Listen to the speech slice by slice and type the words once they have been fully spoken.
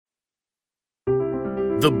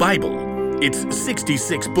The Bible. It's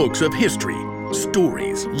 66 books of history,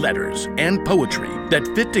 stories, letters, and poetry that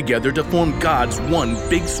fit together to form God's one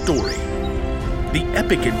big story. The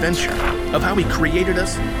epic adventure of how He created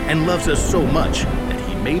us and loves us so much that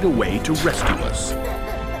He made a way to rescue us.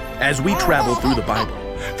 As we travel through the Bible,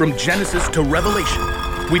 from Genesis to Revelation,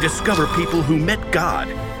 we discover people who met God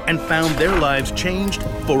and found their lives changed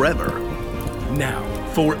forever. Now,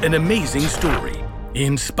 for an amazing story,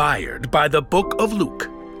 inspired by the book of Luke,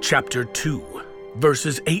 chapter 2,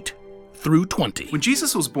 verses 8 through 20. When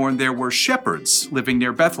Jesus was born, there were shepherds living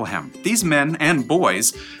near Bethlehem. These men and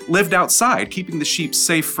boys lived outside, keeping the sheep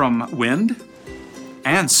safe from wind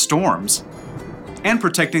and storms, and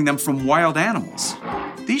protecting them from wild animals.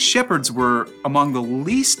 These shepherds were among the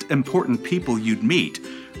least important people you'd meet,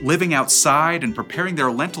 living outside and preparing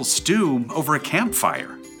their lentil stew over a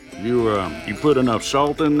campfire. You put enough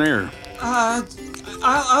salt in there?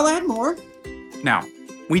 I'll add more. Now,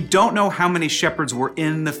 we don't know how many shepherds were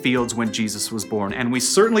in the fields when Jesus was born, and we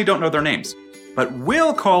certainly don't know their names. But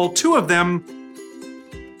we'll call two of them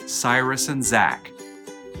Cyrus and Zach.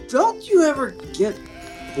 Don't you ever get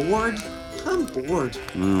bored? I'm bored.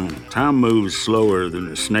 Time moves slower than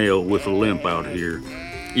a snail with a limp out here.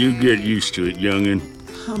 You get used to it, youngin'.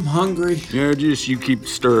 I'm hungry. Yeah, just you keep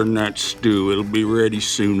stirring that stew. It'll be ready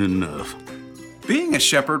soon enough. Being a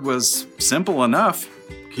shepherd was simple enough.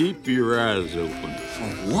 Keep your eyes open.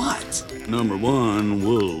 For what? Number 1,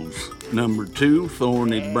 wolves. Number 2,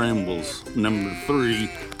 thorny brambles. Number 3,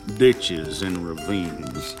 ditches and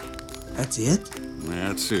ravines. That's it?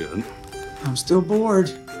 That's it. I'm still bored.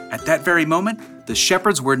 At that very moment, the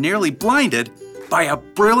shepherds were nearly blinded by a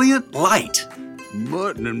brilliant light.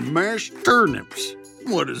 Mutton and mashed turnips.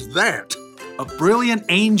 What is that? A brilliant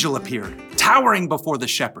angel appeared, towering before the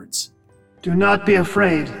shepherds. Do not be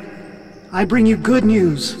afraid. I bring you good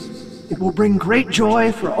news. It will bring great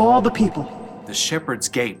joy for all the people. The shepherds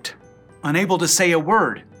gaped, unable to say a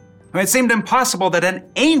word. It seemed impossible that an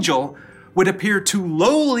angel would appear to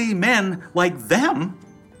lowly men like them.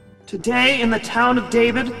 Today in the town of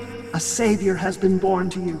David, a Savior has been born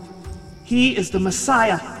to you. He is the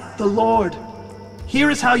Messiah, the Lord. Here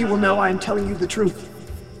is how you will know I am telling you the truth.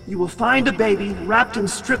 You will find a baby wrapped in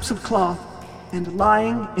strips of cloth and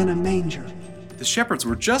lying in a manger. The shepherds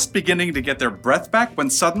were just beginning to get their breath back when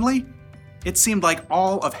suddenly, it seemed like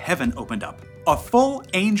all of heaven opened up. A full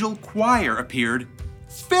angel choir appeared,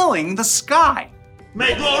 filling the sky.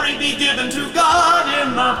 May glory be given to God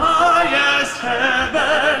in the highest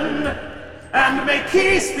heaven, and may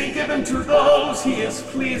peace be given to those He is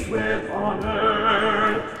pleased with on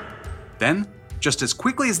earth. Then, just as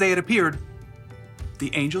quickly as they had appeared, the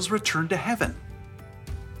angels returned to heaven.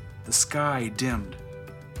 The sky dimmed.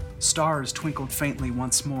 Stars twinkled faintly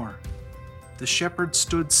once more. The shepherds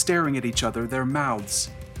stood staring at each other, their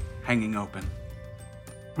mouths hanging open.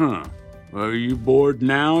 Are you bored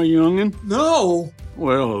now, youngin'? No.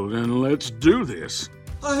 Well, then let's do this.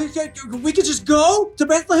 We could just go to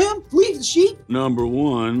Bethlehem? Leave the sheep? Number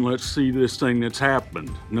 1, let's see this thing that's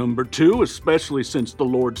happened. Number 2, especially since the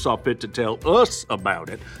Lord saw fit to tell us about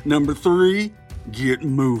it. Number 3, get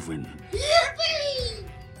moving. Yippee!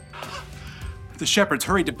 The shepherds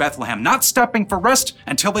hurried to Bethlehem, not stopping for rest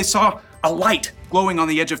until they saw a light glowing on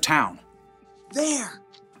the edge of town. There.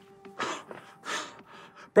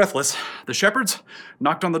 Breathless, the shepherds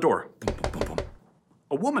knocked on the door. Boom, boom, boom, boom.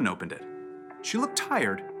 A woman opened it. She looked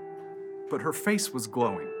tired, but her face was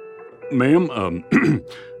glowing. Ma'am,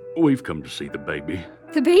 we've come to see the baby.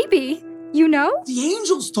 The baby? You know? The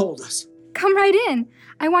angels told us. Come right in.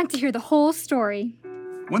 I want to hear the whole story.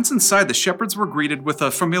 Once inside, the shepherds were greeted with a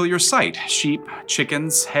familiar sight: sheep,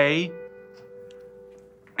 chickens, hay,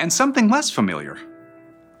 and something less familiar: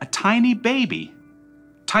 a tiny baby,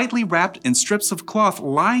 tightly wrapped in strips of cloth,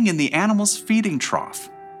 lying in the animal's feeding trough.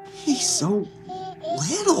 He's so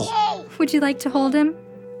little. Would you like to hold him?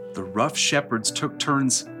 The rough shepherds took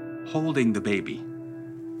turns holding the baby,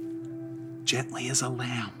 gently as a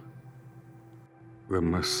lamb. The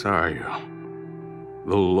Messiah,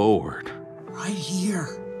 the Lord. Right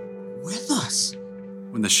here, with us.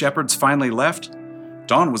 When the shepherds finally left,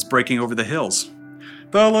 dawn was breaking over the hills.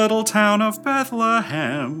 The little town of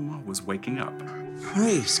Bethlehem was waking up.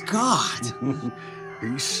 Praise God.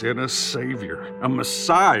 He sent a Savior, a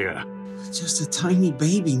Messiah. Just a tiny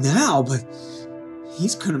baby now, but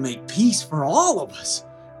He's gonna make peace for all of us.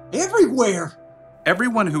 Everywhere.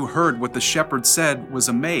 Everyone who heard what the shepherds said was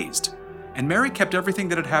amazed, and Mary kept everything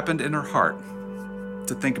that had happened in her heart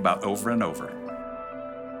to think about over and over.